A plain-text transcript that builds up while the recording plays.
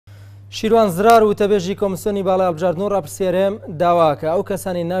شیروان زرار وتەبێژی كۆمسیۆنی باڵای هەڵبژاردن و راپرسی هەرێم داواکە ئەو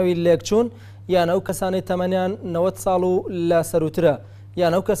کەسانی ناوی لێكچون یان ئەو کەسانی تەمەنیان 90 ساڵ و لەسەروترە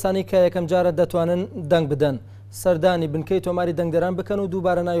یان ئەو کەسانی کە یەکەمجارە دەتوانن دەنگ بدەن سەردانی بنكەی تۆماری دەنگدەران بکەن و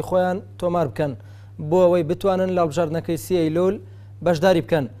دوبارە ناوی خۆیان تۆماربكەن بۆ ئەوەی بتوانن لە هەڵبژاردنەکەی سیەی لۆل بەشداری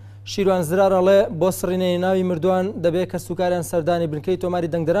بکەن. شیروان زرار ئەڵێ بۆ سڕینەی ناوی مردووان دەبێت کە سوکاریان سەردانی بنكەی تۆماری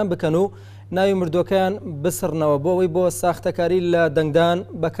دەنگدەران بکەن و ناوی مردووەکەیان بسڕنەوە بۆ ئەوەی بۆ ساختەکاری لە دەنگدان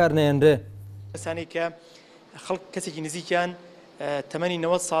بەکار نەهێنرێ. کەسانی کە خەڵک کەسێکی نزیکیان تەمەنی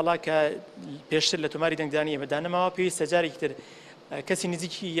 90 ساڵە کە پێشتر لە تۆماری دەنگدانی بەدانەماوە پێویستە جارێکی تر کەسی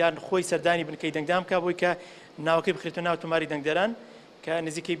نزیکی یان خۆی سەردانی بنكەی دەنگدان بکە بۆی کە ناوەکەی بخرێتە ناو تۆماری دەنگدەران کە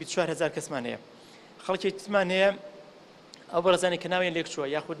نزیکەی 24,000 کەسمان هەیە. خەڵکی ترمان هەیە ئەو بەڕێزانی کە ناویان لێكچووە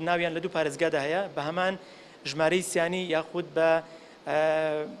یاخود ناویان لە دوو پارێزگادا هەیە بە هەمان ژمارەی سیانی یاخود بە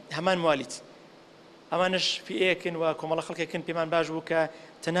هەمان موالیت. ئەمانش فئەیەکن و کۆمەڵە خەڵکێکن پێمان باش بوو کە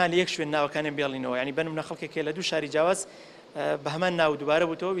تەنها لە یەک شوێن ناوەکانیان بێڵینەوە، ینی بەنمونە خەڵکێک لە دوو شاری جیاواز بە هەمان ناو دوبارە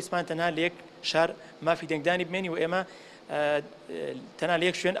بووتەوە ویسمان تەنها لە یەک شار مافی دەنگدانی بمێنی و ئێمە تەنها لە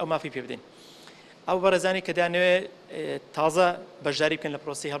یەک شوێن ئەو مافی پێ بدەین. ئەو بەڕێزانی کە دانەوێت تازە بەشداری بکەن لە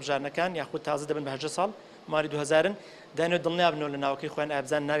پرۆسی هەڵبژاردنەکان یاخود تازە دەبن بە 8 ساڵ ماری 2000 دانەوێت دڵنیا بنەوە لە ناوەکەی خۆیان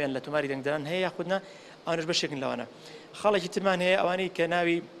ئابزان ناویان لە تۆماری دەنگدەران هەیە یاخودنا ئەوانش بەشێکن لەوانە. خەڵکی ترمان هەیە ئەوانەی کە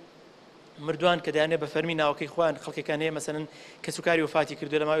ناوی مردووان کە دایانێ بە فەرمی ناوەکەی خۆیان خەڵکێکان هەیە مەسەلەن کە سوکاری وفاتی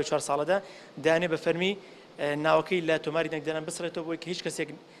کردو لە ماوەی 4 ساڵەدا دایانێ بە فەرمی ناوەکەی لە تۆماری دەنگدەران بسڕێتەوە بۆی کە هیچ کەسێک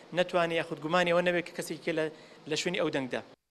نەتوانێت یاخود گومانی ئەوە نەبێت کە کەسێکی لە شوێنی ئەو دەنگدا